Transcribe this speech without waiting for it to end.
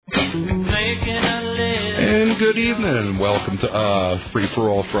And good evening, and welcome to Free for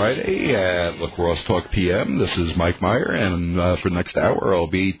All Friday at La Crosse Talk PM. This is Mike Meyer, and for the next hour, I'll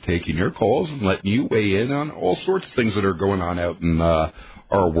be taking your calls and letting you weigh in on all sorts of things that are going on out in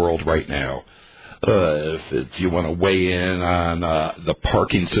our world right now. If you want to weigh in on the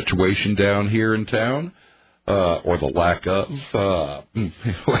parking situation down here in town, or the lack of,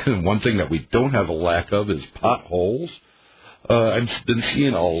 one thing that we don't have a lack of is potholes. I've been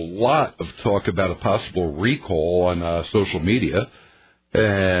seeing a lot of talk about a possible recall on social media,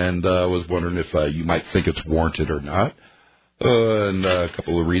 and I was wondering if you might think it's warranted or not, and a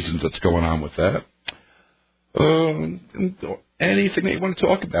couple of reasons that's going on with that. Anything that you want to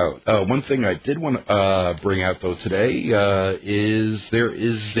talk about. One thing I did want to bring out, though, today is there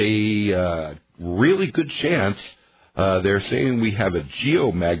is a really good chance they're saying we have a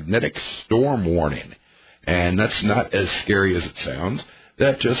geomagnetic storm warning. And that's not as scary as it sounds.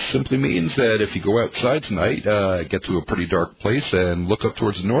 That just simply means that if you go outside tonight, get to a pretty dark place and look up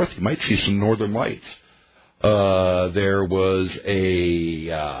towards the north, you might see some northern lights. There was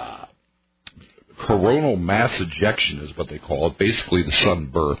a coronal mass ejection is what they call it. Basically, the sun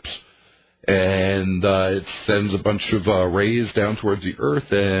burps. And it sends a bunch of rays down towards the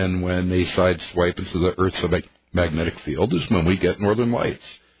earth, and when they sideswipe into the Earth's magnetic field is when we get northern lights.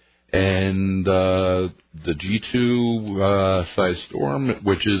 And the G2 size storm,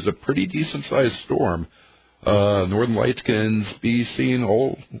 which is a pretty decent sized storm, northern lights can be seen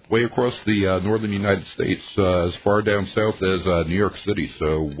all the way across the northern United States, as far down south as New York City.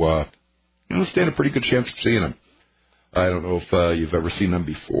 So you stand a pretty good chance of seeing them. I don't know if you've ever seen them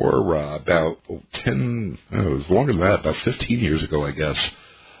before. About it was longer than that, about 15 years ago, I guess.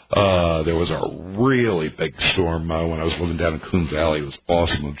 There was a really big storm when I was living down in Coon Valley. It was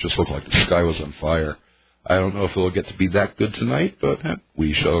awesome. It just looked like the sky was on fire. I don't know if it'll get to be that good tonight, but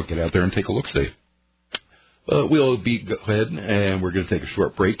we shall get out there and take a look-see. We'll go ahead, and we're going to take a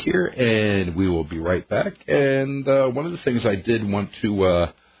short break here, and we will be right back. And one of the things I did want to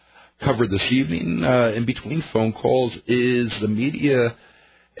cover this evening in between phone calls is the media.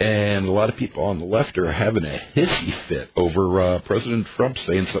 And a lot of people on the left are having a hissy fit over President Trump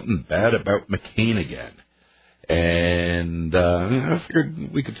saying something bad about McCain again. And I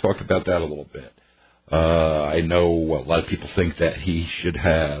figured we could talk about that a little bit. I know a lot of people think that he should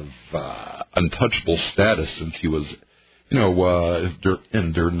have untouchable status since he was,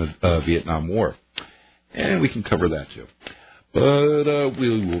 during the Vietnam War. And we can cover that, too. But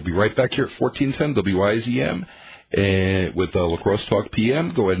we will be right back here at 1410 WIZM. And with La Crosse Talk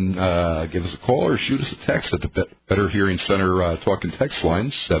PM, go ahead and give us a call or shoot us a text at the Better Hearing Center talk and text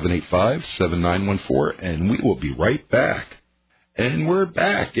line, 785-7914, and we will be right back. And we're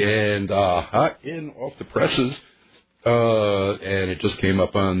back, and hot in off the presses, and it just came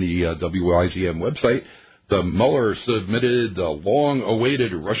up on the WIZM website. The Mueller submitted the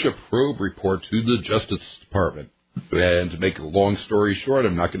long-awaited Russia probe report to the Justice Department. And to make a long story short,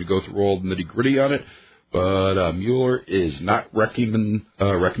 I'm not going to go through all the nitty-gritty on it, but Mueller is not recommending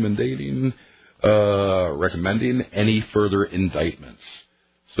any further indictments.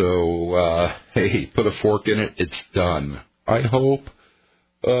 So, hey, put a fork in it. It's done. I hope.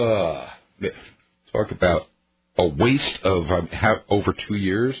 Talk about a waste of over 2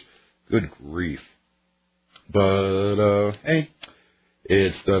 years. Good grief. But, hey,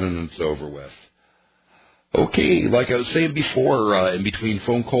 it's done and it's over with. Okay, like I was saying before, in between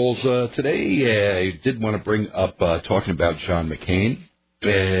phone calls today, I did want to bring up talking about John McCain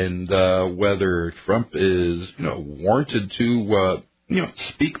and whether Trump is, warranted to,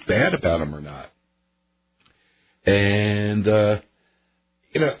 speak bad about him or not. And,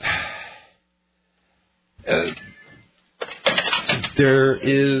 there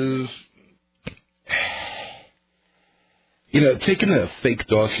is... taking a fake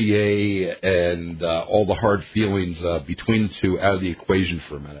dossier and all the hard feelings between the two out of the equation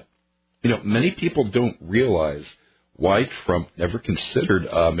for a minute. Many people don't realize why Trump never considered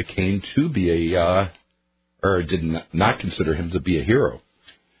McCain to be or did not consider him to be a hero.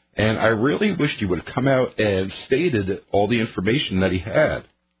 And I really wished he would have come out and stated all the information that he had,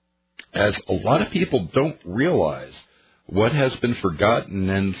 as a lot of people don't realize what has been forgotten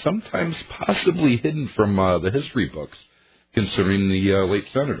and sometimes possibly hidden from the history books concerning the late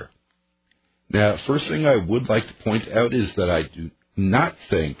senator. Now, first thing I would like to point out is that I do not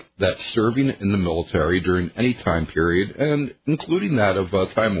think that serving in the military during any time period, and including that of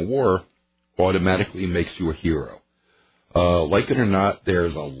time of war, automatically makes you a hero. Like it or not,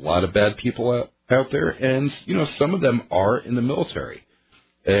 there's a lot of bad people out there, and, some of them are in the military.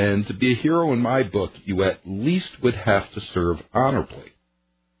 And to be a hero in my book, you at least would have to serve honorably.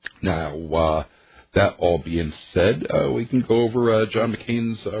 Now, that all being said, we can go over John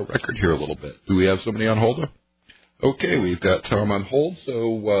McCain's record here a little bit. Do we have somebody on hold? Okay, we've got Tom on hold, so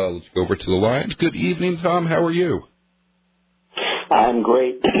let's go over to the lines. Good evening, Tom. How are you? I'm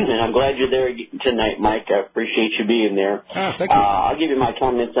great, and I'm glad you're there tonight, Mike. I appreciate you being there. Thank you. I'll give you my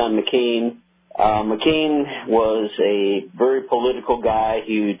comments on McCain. McCain was a very political guy.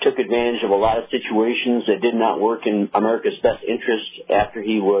 He took advantage of a lot of situations that did not work in America's best interest after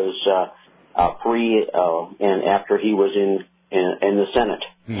he was free and after he was in the Senate.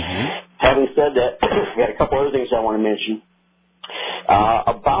 Mm-hmm. Having said that, I've got a couple other things I want to mention.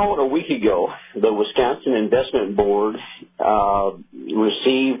 About a week ago, the Wisconsin Investment Board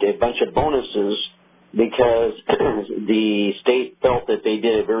received a bunch of bonuses because the state felt that they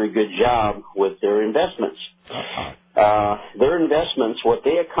did a very good job with their investments. Their investments, what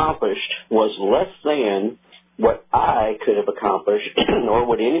they accomplished, was less than what I could have accomplished, or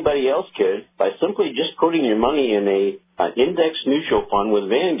what anybody else could, by simply just putting your money in an index mutual fund with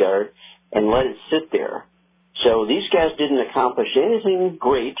Vanguard and let it sit there. So these guys didn't accomplish anything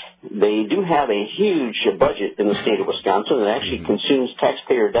great. They do have a huge budget in the state of Wisconsin that actually consumes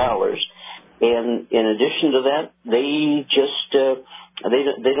taxpayer dollars. And in addition to that, they just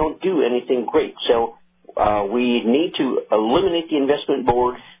they don't do anything great. So we need to eliminate the investment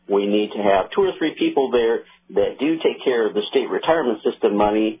board. We need to have 2 or 3 people there that do take care of the state retirement system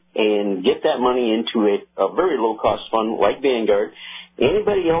money and get that money into a very low-cost fund like Vanguard.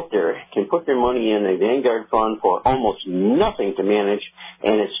 Anybody out there can put their money in a Vanguard fund for almost nothing to manage,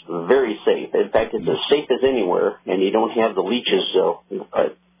 and it's very safe. In fact, it's as safe as anywhere, and you don't have the leeches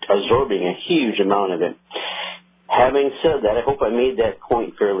absorbing a huge amount of it. Having said that, I hope I made that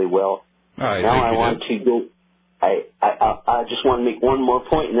point fairly well. Now I want to go. I just want to make one more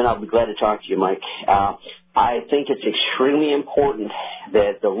point, and then I'll be glad to talk to you, Mike. I think it's extremely important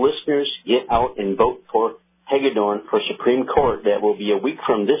that the listeners get out and vote for Hagedorn for Supreme Court. That will be a week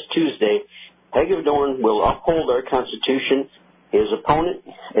from this Tuesday. Hagedorn will uphold our Constitution. His opponent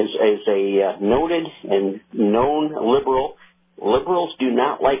is a noted and known liberal. Liberals do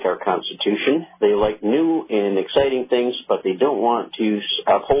not like our Constitution. They like new and exciting things, but they don't want to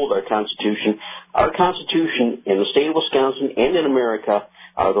uphold our Constitution. Our Constitution in the state of Wisconsin and in America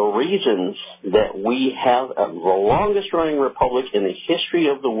are the reasons that we have the longest-running republic in the history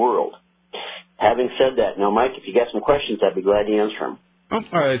of the world. Having said that, now, Mike, if you got some questions, I'd be glad to answer them. Well,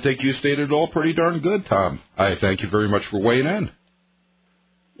 I think you stated it all pretty darn good, Tom. I thank you very much for weighing in.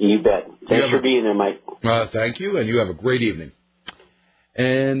 You bet. Thanks for being there, Mike. Thank you, and you have a great evening.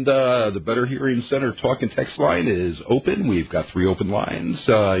 And the Better Hearing Center talk and text line is open. We've got 3 open lines.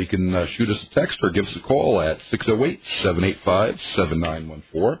 You can shoot us a text or give us a call at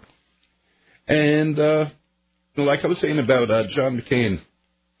 608-785-7914. And like I was saying about John McCain,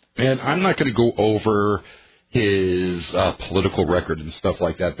 and I'm not going to go over his political record and stuff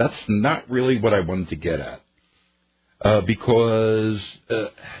like that. That's not really what I wanted to get at. Because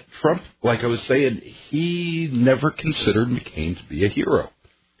Trump, like I was saying, he never considered McCain to be a hero.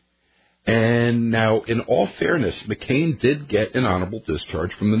 And now, in all fairness, McCain did get an honorable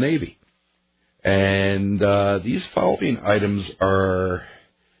discharge from the Navy. And these following items are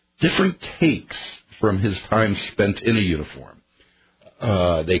different takes from his time spent in a uniform.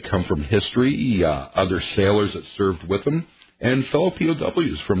 They come from history, other sailors that served with him, and fellow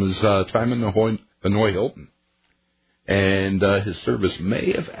POWs from his time in the Hanoi Hilton. And his service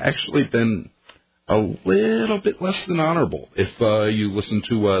may have actually been a little bit less than honorable if you listen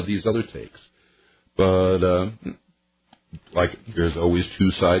to these other takes. But, like, there's always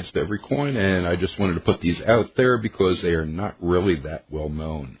 2 sides to every coin, and I just wanted to put these out there because they are not really that well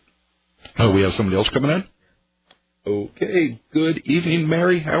known. Oh, we have somebody else coming in? Okay, good evening,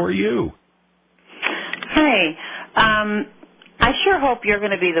 Mary. How are you? Hi. I sure hope you're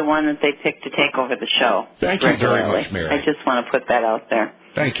going to be the one that they pick to take over the show. Thank you very much, Mary. I just want to put that out there.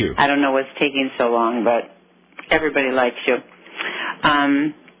 Thank you. I don't know what's taking so long, but everybody likes you.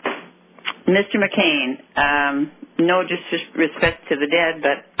 Mr. McCain, no disrespect to the dead,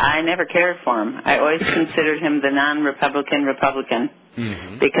 but I never cared for him. I always considered him the non-Republican Republican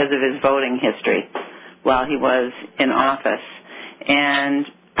because of his voting history while he was in office. And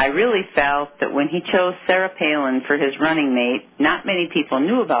I really felt that when he chose Sarah Palin for his running mate, not many people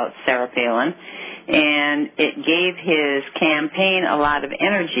knew about Sarah Palin, and it gave his campaign a lot of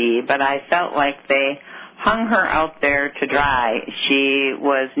energy, but I felt like they hung her out there to dry. She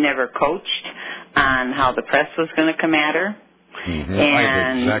was never coached on how the press was going to come at her. And I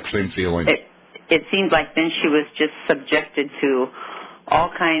had the exact same feeling. It seemed like then she was just subjected to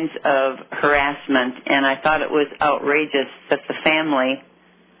all kinds of harassment, and I thought it was outrageous that the family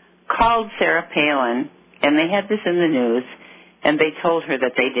called Sarah Palin, and they had this in the news, and they told her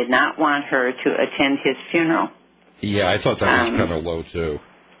that they did not want her to attend his funeral. Yeah, I thought that was kind of low, too.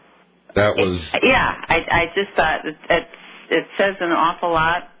 That was... I just thought it says an awful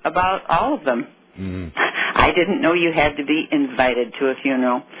lot about all of them. Mm. I didn't know you had to be invited to a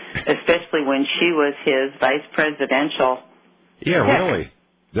funeral, especially when she was his vice presidential pick. Really?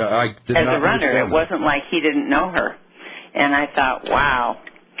 I did as not a runner. understand It that. wasn't like he didn't know her. And I thought, wow.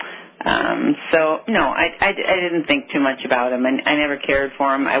 So, no, I didn't think too much about him, and I never cared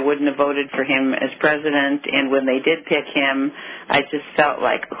for him. I wouldn't have voted for him as president, and when they did pick him, I just felt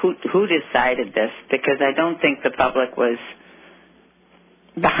like, who decided this? Because I don't think the public was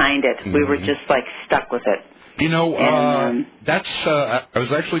behind it. Mm-hmm. We were just, like, stuck with it. You know, that's, I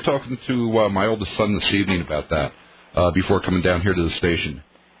was actually talking to my oldest son this evening about that before coming down here to the station.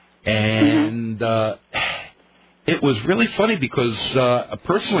 And it was really funny because,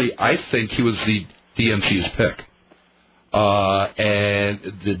 personally, I think he was the DNC's pick. And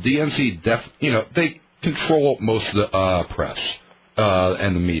the DNC, they control most of the press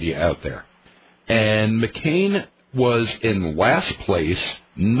and the media out there. And McCain was in last place.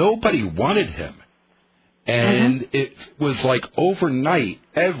 Nobody wanted him. And it was like overnight,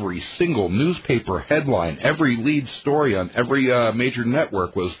 every single newspaper headline, every lead story on every major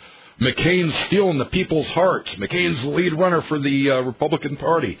network was, McCain's stealing the people's hearts. McCain's the lead runner for the Republican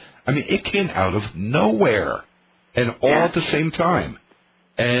Party. I mean, it came out of nowhere, and all at the same time.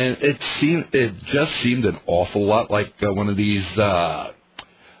 And it just seemed an awful lot like one of these, the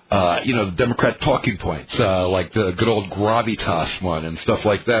Democrat talking points, like the good old gravitas one and stuff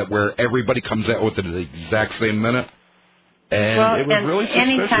like that, where everybody comes out with it at the exact same minute. And it was really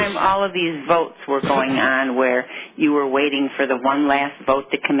suspicious. Anytime all of these votes were going on where you were waiting for the one last vote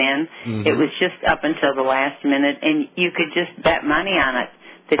to come in, it was just up until the last minute, and you could just bet money on it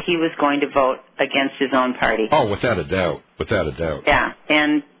that he was going to vote against his own party. Oh, without a doubt. Without a doubt. Yeah,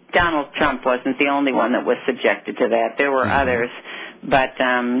 and Donald Trump wasn't the only one that was subjected to that. There were others. But,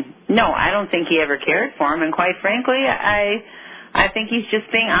 no, I don't think he ever cared for him, and quite frankly, I think he's just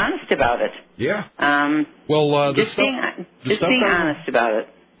being honest about it. Yeah. Just being honest about it.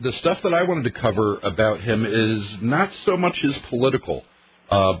 The stuff that I wanted to cover about him is not so much his political,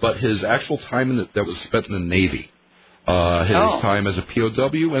 but his actual time that was spent in the Navy, his time as a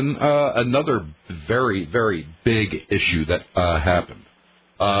POW, and another very, very big issue that happened.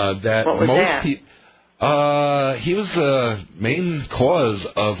 What was that? He was the main cause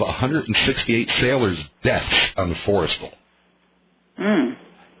of 168 sailors' deaths on the Forrestal.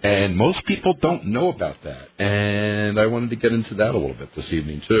 And most people don't know about that. And I wanted to get into that a little bit this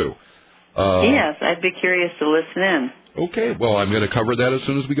evening, too. Yes, I'd be curious to listen in. Okay, well, I'm going to cover that as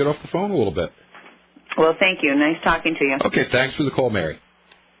soon as we get off the phone a little bit. Well, thank you. Nice talking to you. Okay, thanks for the call, Mary.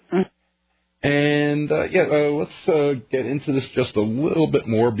 And, let's get into this just a little bit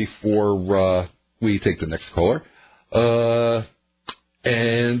more before we take the next caller.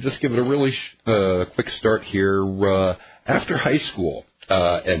 And just give it a really quick start here. After high school,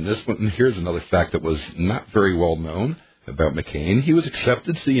 and here's another fact that was not very well known about McCain, he was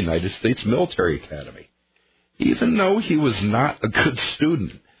accepted to the United States Military Academy. Even though he was not a good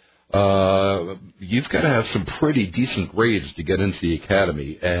student, you've got to have some pretty decent grades to get into the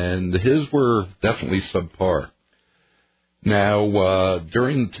academy, and his were definitely subpar. Now,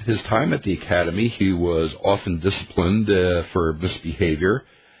 during his time at the academy, he was often disciplined for misbehavior,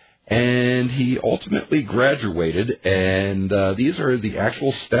 and he ultimately graduated, and these are the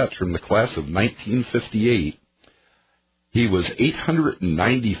actual stats from the class of 1958. He was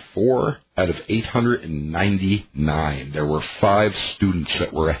 894 out of 899. There were 5 students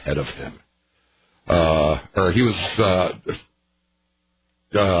that were ahead of him. He was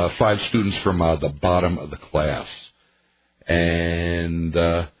 5 students from the bottom of the class. And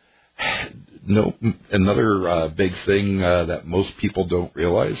another big thing that most people don't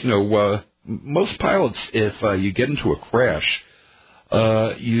realize, most pilots, if you get into a crash,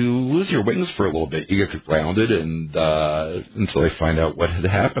 you lose your wings for a little bit. You get grounded and until they find out what had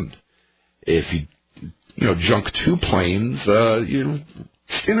happened. If you junk 2 planes, you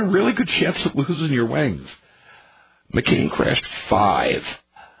stand a really good chance of losing your wings. McCain crashed 5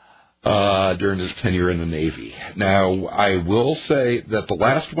 during his tenure in the Navy. Now, I will say that the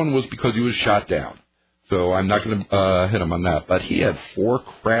last one was because he was shot down. So I'm not going to hit him on that. But he had 4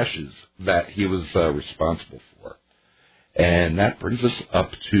 crashes that he was responsible for. And that brings us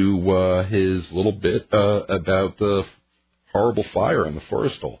up to his little bit about the horrible fire on the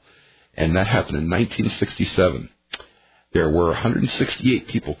Forrestal. And that happened in 1967. There were 168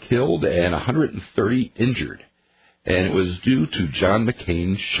 people killed and 130 injured. and it was due to John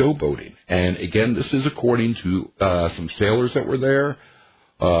McCain showboating. And again, this is according to some sailors that were there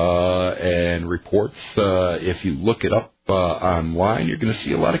and reports. If you look it up online, you're going to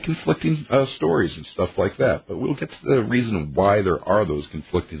see a lot of conflicting stories and stuff like that. But we'll get to the reason why there are those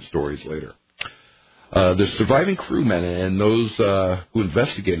conflicting stories later. The surviving crewmen and those who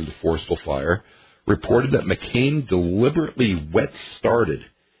investigated the Forrestal fire reported that McCain deliberately wet-started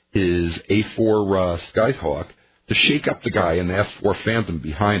his A4 Skyhawk to shake up the guy in the F4 Phantom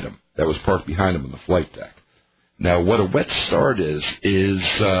behind him that was parked behind him on the flight deck. Now, what a wet start is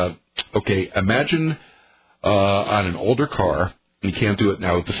okay, imagine on an older car, you can't do it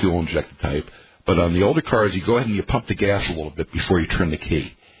now with the fuel-injected type, but on the older cars, you go ahead and you pump the gas a little bit before you turn the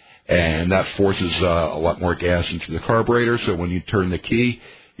key. And that forces a lot more gas into the carburetor, so when you turn the key,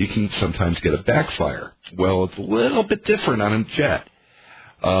 you can sometimes get a backfire. Well, it's a little bit different on a jet.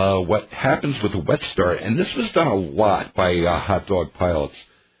 What happens with a wet start, and this was done a lot by hot dog pilots,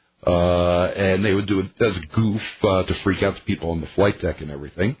 and they would do it as a goof to freak out the people on the flight deck and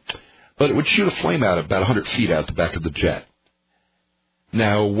everything, but it would shoot a flame out about 100 feet out the back of the jet.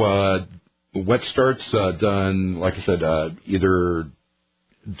 Now, wet starts done, like I said, either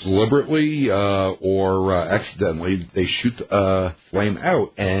deliberately or accidentally, they shoot flame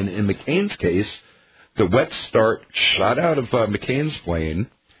out. And in McCain's case, the wet start shot out of McCain's plane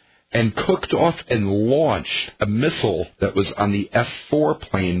and cooked off and launched a missile that was on the F-4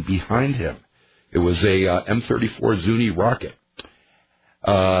 plane behind him. It was a M-34 Zuni rocket.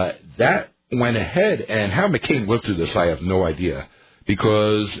 That went ahead, and how McCain lived through this, I have no idea,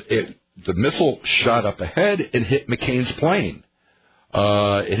 because the missile shot up ahead and hit McCain's plane.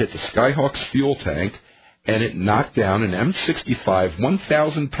 It hit the Skyhawk's fuel tank, and it knocked down an M65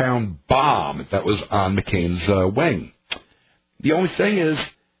 1,000-pound bomb that was on McCain's wing. The only thing is,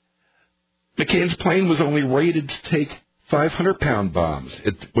 McCain's plane was only rated to take 500-pound bombs.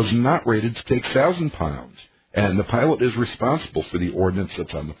 It was not rated to take 1,000 pounds, and the pilot is responsible for the ordnance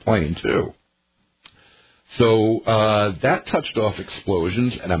that's on the plane, too. So that touched off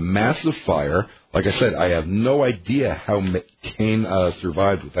explosions and a massive fire. Like I said, I have no idea how McCain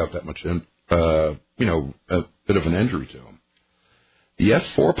survived without that much, a bit of an injury to him. The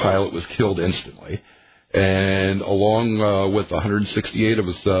F-4 pilot was killed instantly, and along with 168 of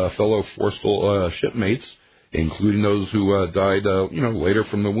his fellow Forrestal shipmates, including those who died, later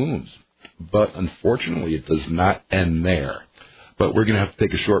from the wounds. But unfortunately, it does not end there. But we're going to have to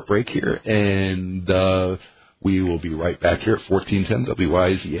take a short break here, and we will be right back here at 1410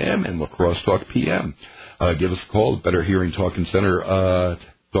 WIZM and La Crosse Talk PM. Give us a call. The Better Hearing Talking Center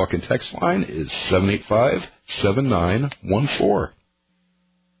talk and text line is 785-7914.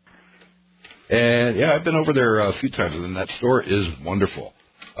 And, yeah, I've been over there a few times, and that store is wonderful.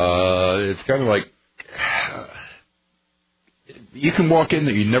 It's kind of like you can walk in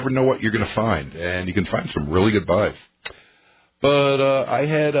and you never know what you're going to find, and you can find some really good buys. But I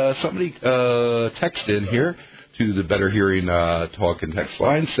had somebody text in here to the Better Hearing talk and text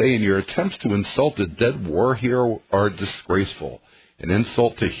line saying your attempts to insult a dead war hero are disgraceful, an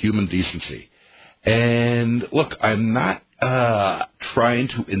insult to human decency. And look, I'm not trying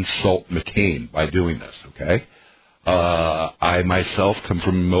to insult McCain by doing this, okay? I myself come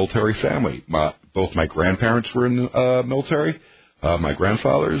from a military family. Both my grandparents were in the military. My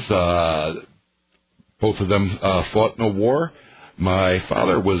grandfathers, both of them fought in a war. My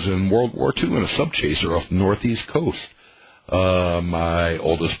father was in World War II in a subchaser off the northeast coast. My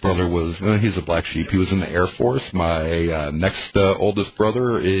oldest brother he's a black sheep. He was in the Air Force. My next oldest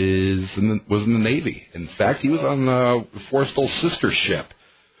brother was in the Navy. In fact, he was on the Forrestal's sister ship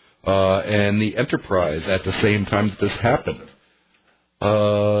and the Enterprise at the same time that this happened.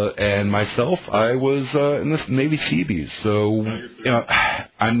 And myself, I was in the Navy Seabees. So,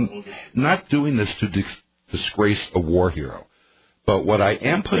 I'm not doing this to disgrace a war hero. But what I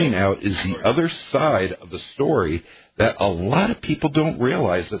am putting out is the other side of the story that a lot of people don't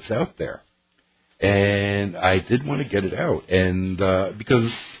realize that's out there. And I did want to get it out. And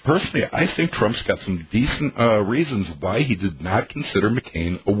because, personally, I think Trump's got some decent reasons why he did not consider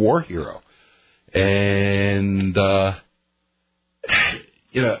McCain a war hero. And,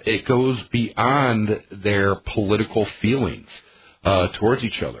 it goes beyond their political feelings towards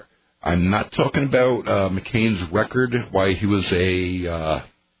each other. I'm not talking about McCain's record, why he was in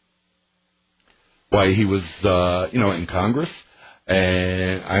Congress,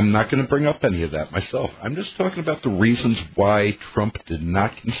 and I'm not going to bring up any of that myself. I'm just talking about the reasons why Trump did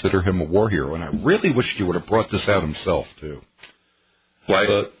not consider him a war hero, and I really wish he would have brought this out himself too. Why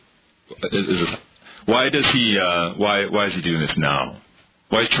is he doing this now?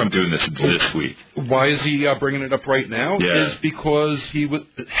 Why is Trump doing this week? Why is he bringing it up right now? Yeah. Is because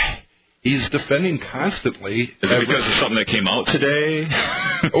he's defending constantly. Is it because of something that came out today?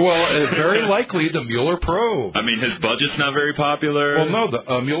 Well, very likely the Mueller probe. I mean, his budget's not very popular. Well, no,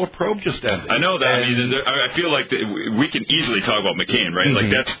 the Mueller probe just ended. I know that. I feel like we can easily talk about McCain, right?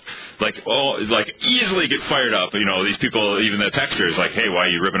 Mm-hmm. Like that's easily get fired up. You know, these people, even the texters, like, hey, why are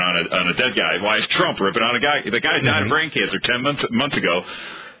you ripping on a dead guy? Why is Trump ripping on a guy? The guy died of brain cancer 10 months ago.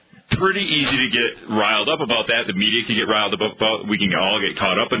 Pretty easy to get riled up about that. The media can get riled up about. We can all get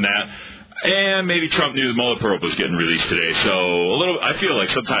caught up in that. And maybe Trump knew the Mueller probe was getting released today. So I feel like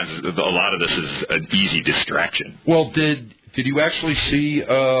sometimes a lot of this is an easy distraction. Well, did you actually see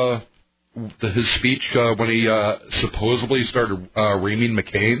his speech when he supposedly started reaming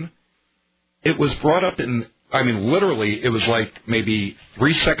McCain? It was brought up literally, it was like maybe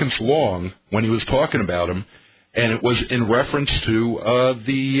 3 seconds long when he was talking about him, and it was in reference to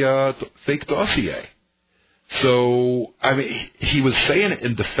the fake dossier. So, he was saying it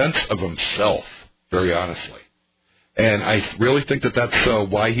in defense of himself, very honestly. And I really think that's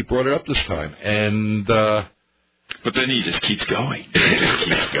why he brought it up this time. And but then he just keeps going. He just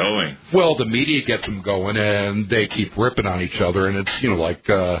keeps going. Well, the media gets him going, and they keep ripping on each other, and it's, like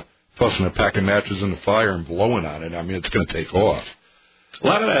tossing a pack of matches in the fire and blowing on it. It's going to take off. A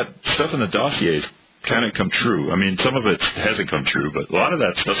lot of that stuff in the dossiers kind of come true. Some of it hasn't come true, but a lot of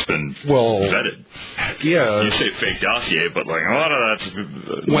that stuff's been vetted. Yeah. You say fake dossier, but a lot of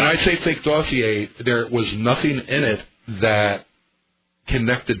that's... When I say fake dossier, there was nothing in it that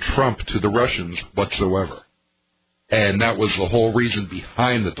connected Trump to the Russians whatsoever. And that was the whole reason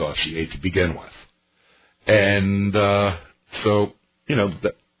behind the dossier to begin with. And so,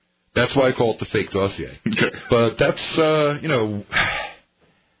 that's why I call it the fake dossier. Okay. But that's,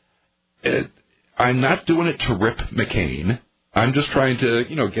 I'm not doing it to rip McCain. I'm just trying to,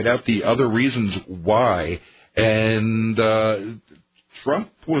 get out the other reasons why. And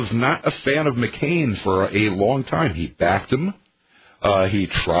Trump was not a fan of McCain for a long time. He backed him. He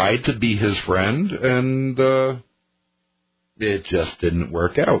tried to be his friend, and it just didn't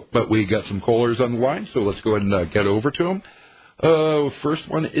work out. But we got some callers on the line, so let's go ahead and get over to them. First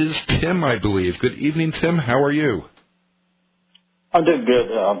one is Tim, I believe. Good evening, Tim. How are you? I'm doing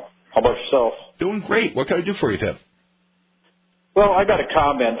good. How about yourself? Doing great. What can I do for you, Tim? Well, I got a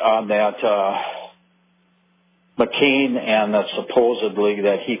comment on that McCain and supposedly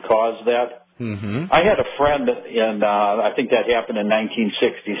that he caused that. Mm-hmm. I had a friend I think that happened in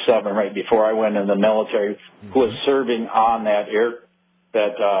 1967, right before I went in the military, who was serving on that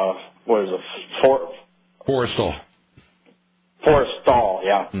Forrestal. Forrestal,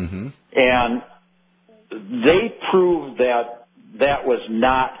 yeah. Mm-hmm. And they proved that was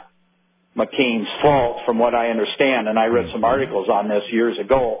not McCain's fault, from what I understand, and I read some articles on this years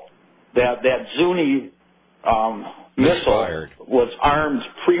ago, that Zuni missile was armed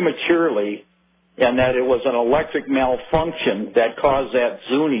prematurely, and that it was an electric malfunction that caused that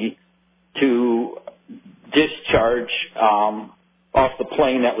Zuni to discharge off the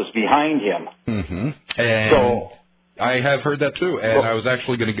plane that was behind him. Mm-hmm. And so I have heard that too, and I was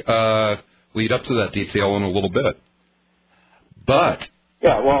actually going to lead up to that detail in a little bit. But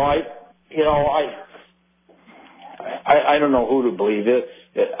yeah, well, I don't know who to believe.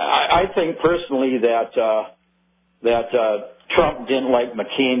 I think personally that Trump didn't like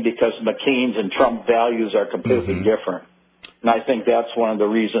McCain because McCain's and Trump values are completely different, and I think that's one of the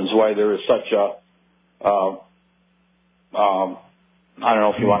reasons why there is such I don't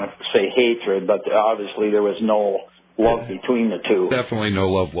know if you want to say hatred, but obviously there was no love between the two. Definitely no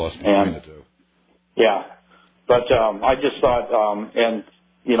love lost between the two. Yeah, but I just thought,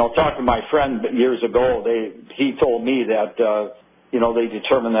 talking to my friend years ago, he told me that they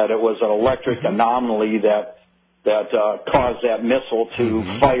determined that it was an electric anomaly that caused that missile to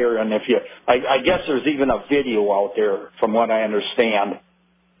fire. And I guess there's even a video out there, from what I understand,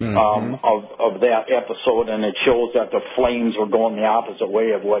 of that episode, and it shows that the flames were going the opposite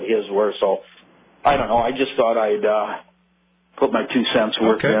way of what his were. So I don't know. I just thought I'd put my 2 cents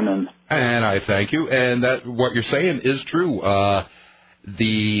worth in. And I thank you. And that what you're saying is true.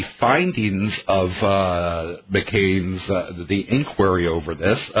 The findings of McCain's, the inquiry over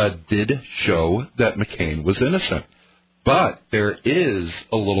this, did show that McCain was innocent. But there is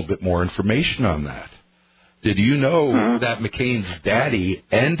a little bit more information on that. Did you know that McCain's daddy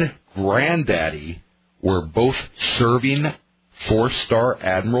and granddaddy were both serving 4-star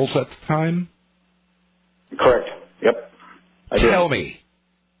admirals at the time? Correct. Yep. Tell me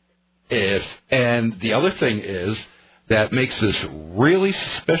if, and the other thing is that makes this really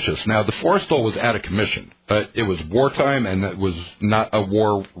suspicious. Now, the Forrestal was out of commission, but it was wartime, and it was not a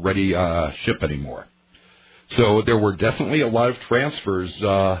war-ready ship anymore. So there were definitely a lot of transfers,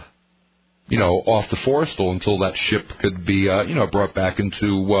 off the Forrestal until that ship could be, brought back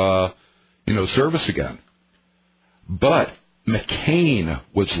into, service again. But McCain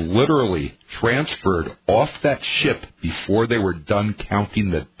was literally transferred off that ship before they were done counting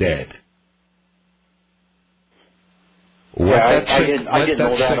the dead. I didn't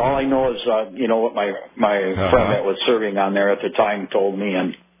know that. All I know is, what my friend that was serving on there at the time told me.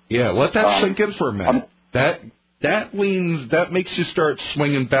 And let that sink in for a minute. That makes you start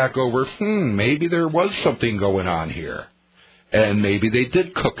swinging back over. Maybe there was something going on here, and maybe they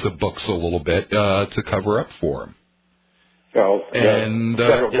did cook the books a little bit to cover up for him. Well, the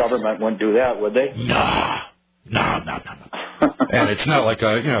federal government wouldn't do that, would they? No. And it's not like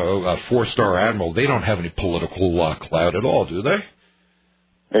a 4-star admiral. They don't have any political clout at all, do they?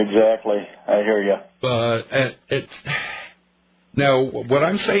 Exactly. I hear you. But now what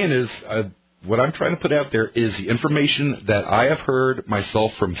I'm saying is, what I'm trying to put out there is the information that I have heard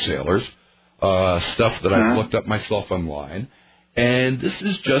myself from sailors, stuff that I've looked up myself online, and this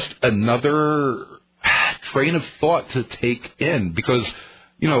is just another train of thought to take in because,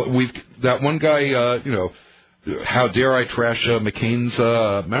 we've that one guy, how dare I trash McCain's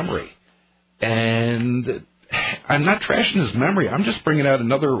memory? And I'm not trashing his memory. I'm just bringing out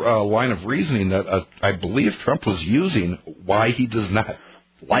another line of reasoning that I believe Trump was using why he does not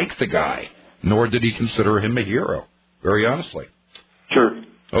like the guy, nor did he consider him a hero, very honestly. Sure.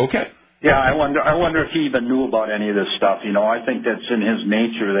 Okay. Yeah, I wonder if he even knew about any of this stuff. I think that's in his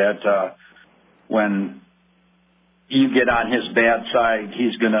nature that when you get on his bad side,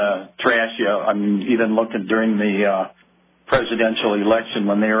 he's going to trash you. I mean, even looking during the presidential election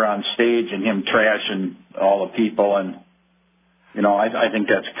when they were on stage and him trashing all the people. And, I think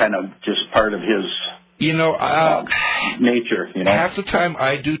that's kind of just part of his nature. Half the time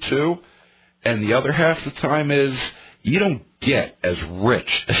I do too, and the other half the time is you don't get as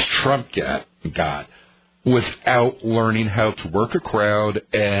rich as Trump got without learning how to work a crowd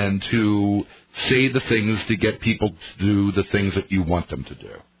and to say the things to get people to do the things that you want them to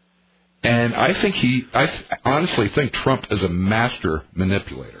do. And I honestly think Trump is a master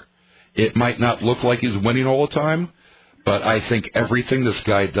manipulator. It might not look like he's winning all the time, but I think everything this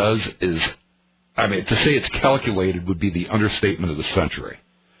guy does is, to say it's calculated would be the understatement of the century.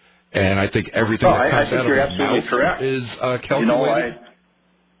 And I think everything that comes out of his mouth is calculated.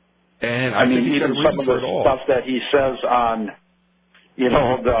 And I think even some of the stuff that he says on, you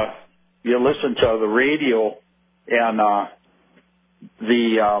listen to the radio and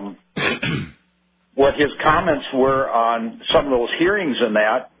what his comments were on some of those hearings and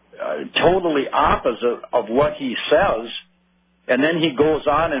that, totally opposite of what he says. And then he goes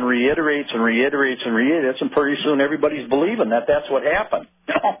on and reiterates, and pretty soon everybody's believing that that's what happened.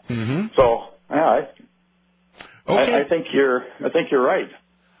 So, I think you're right.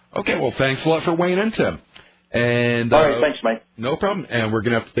 Okay, well, thanks a lot for weighing in, Tim. And all right, thanks, Mike. No problem. And we're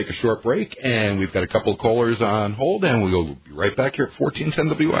going to have to take a short break, and we've got a couple of callers on hold, and we'll be right back here at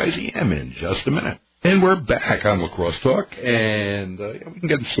 1410 WIZM in just a minute. And we're back on La Crosse Talk, and we can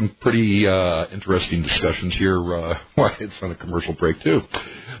get some pretty interesting discussions here while it's on a commercial break, too.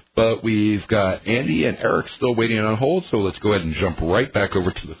 But we've got Andy and Eric still waiting on hold, so let's go ahead and jump right back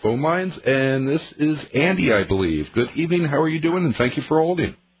over to the phone lines. And this is Andy, I believe. Good evening. How are you doing? And thank you for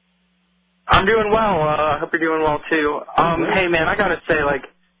holding. I'm doing well. I hope you're doing well, too. Hey, man, I got to say,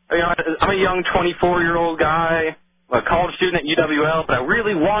 I'm a young 24-year-old guy, a college student at UWL, but I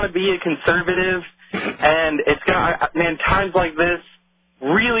really want to be a conservative. And it's times like this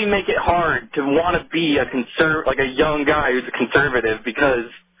really make it hard to want to be a young guy who's a conservative because,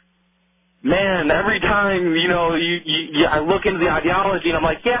 man, every time, I look into the ideology and I'm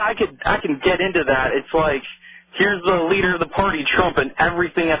like, yeah, I can get into that. It's like, here's the leader of the party, Trump, and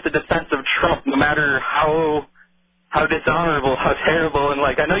everything at the defense of Trump, no matter how dishonorable, how terrible. And,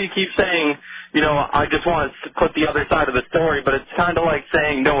 I know you keep saying, I just want to put the other side of the story, but it's kind of like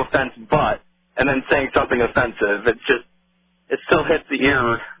saying no offense, but, and then saying something offensive. It still hits the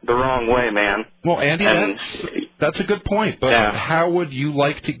ear the wrong way, man. Well, Andy, that's a good point, but how would you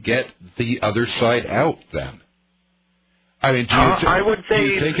like to get the other side out, then? I mean, I would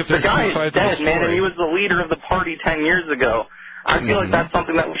say the guy is dead, man, and he was the leader of the party 10 years ago. I feel like that's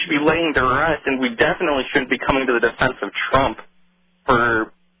something that we should be laying to rest, and we definitely shouldn't be coming to the defense of Trump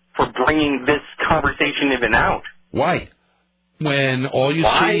for bringing this conversation even out. Why? When all you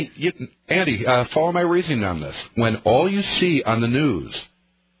see... Andy, follow my reasoning on this. When all you see on the news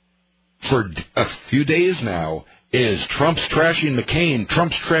for a few days now is Trump's trashing McCain.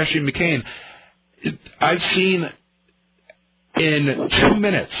 Trump's trashing McCain. I've seen in 2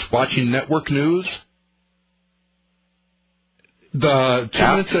 minutes watching network news, the 2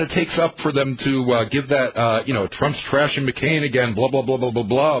 minutes that it takes up for them to give that, Trump's trashing McCain again, blah, blah, blah, blah, blah,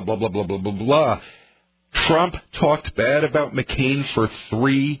 blah, blah, blah, blah, blah, blah, blah. Trump talked bad about McCain for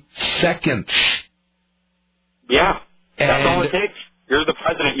 3 seconds. Yeah, that's all it takes. You're the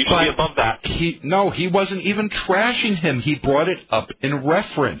president. You should be above that. He wasn't even trashing him. He brought it up in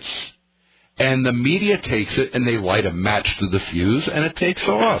reference. And the media takes it, and they light a match to the fuse, and it takes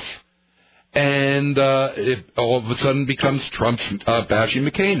off. And it all of a sudden becomes Trump's bashing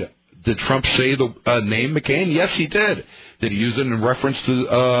McCain. Did Trump say the name McCain? Yes, he did. Did he use it in reference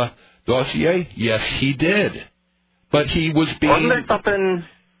to dossier? Yes, he did. But he was being... Wasn't there something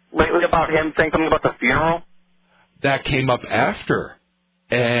lately about him saying something about the funeral? That came up after.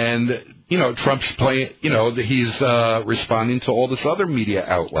 And, Trump's playing, he's responding to all this other media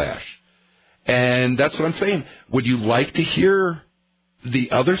outlash. And that's what I'm saying. Would you like to hear the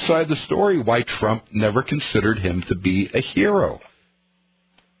other side of the story, why Trump never considered him to be a hero?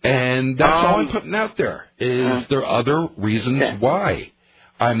 And that's all I'm putting out there. Is there other reasons why?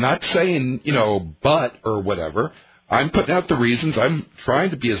 I'm not saying, but or whatever. I'm putting out the reasons. I'm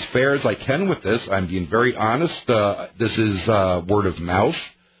trying to be as fair as I can with this. I'm being very honest. This is word of mouth.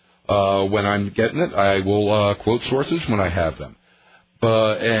 When I'm getting it, I will quote sources when I have them.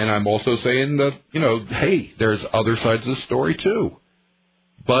 And I'm also saying that, hey, there's other sides of the story, too.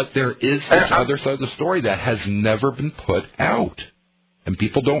 But there is this other side of the story that has never been put out. And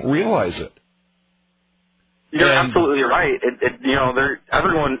people don't realize it. You're absolutely right. No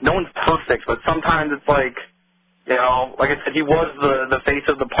one's perfect, but sometimes it's like, like I said, he was the face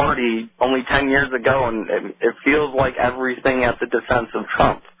of the party only 10 years ago, and it feels like everything at the defense of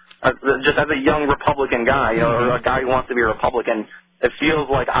Trump. Just as a young Republican guy, or a guy who wants to be a Republican, it feels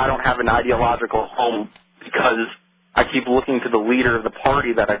like I don't have an ideological home because I keep looking to the leader of the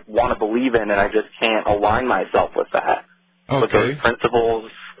party that I want to believe in, and I just can't align myself with that, with those principles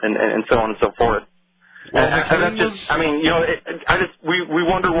and so on and so forth. Well, we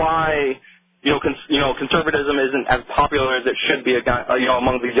wonder why conservatism isn't as popular as it should be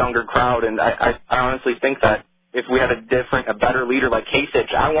among the younger crowd, and I honestly think that if we had a better leader like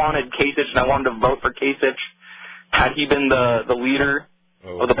Kasich, I wanted Kasich and I wanted to vote for Kasich. Had he been the leader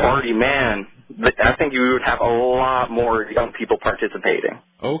of the party, man, I think you would have a lot more young people participating.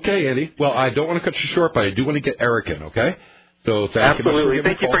 Okay, Eddie. Well, I don't want to cut you short, but I do want to get Eric in, okay? So absolutely.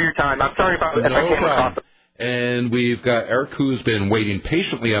 Thank you for your time. I'm sorry about if I came across it. And we've got Eric, who's been waiting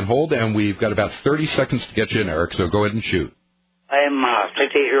patiently on hold, and we've got about 30 seconds to get you in, Eric, so go ahead and shoot. I'm a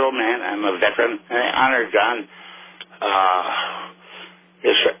 58-year-old man. I'm a veteran, and I honor John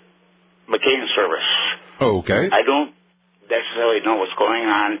McCain's service. Okay. I don't necessarily know what's going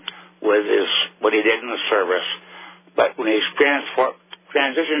on with what he did in the service, but when he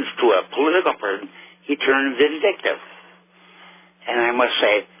transitions to a political person, he turns vindictive. And I must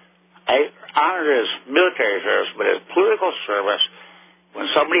say, I honor his military service, but his political service, when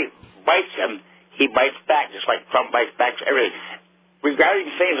somebody bites him, he bites back, just like Trump bites back to everything. Regarding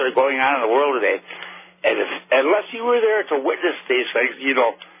things that are going on in the world today, and unless you were there to witness these things,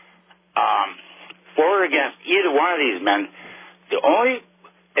 for or against either one of these men, the only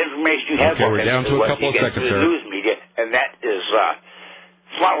information you have we're down to a couple of seconds, the news media, and that is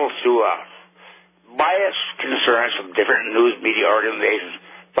funneled through biased concerns from different news media organizations,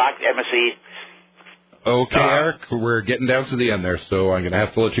 Fox, MSC. Okay, Eric, we're getting down to the end there, so I'm going to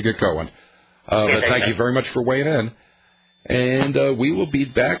have to let you get going. But thank you very much for weighing in. And we will be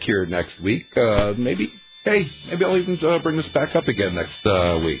back here next week. Maybe I'll even bring this back up again next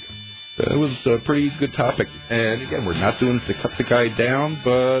week. It was a pretty good topic. And again, we're not doing it to cut the guy down,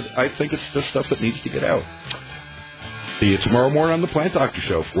 but I think it's the stuff that needs to get out. See you tomorrow morning on the Plant Doctor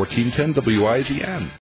Show, 1410 WIZN.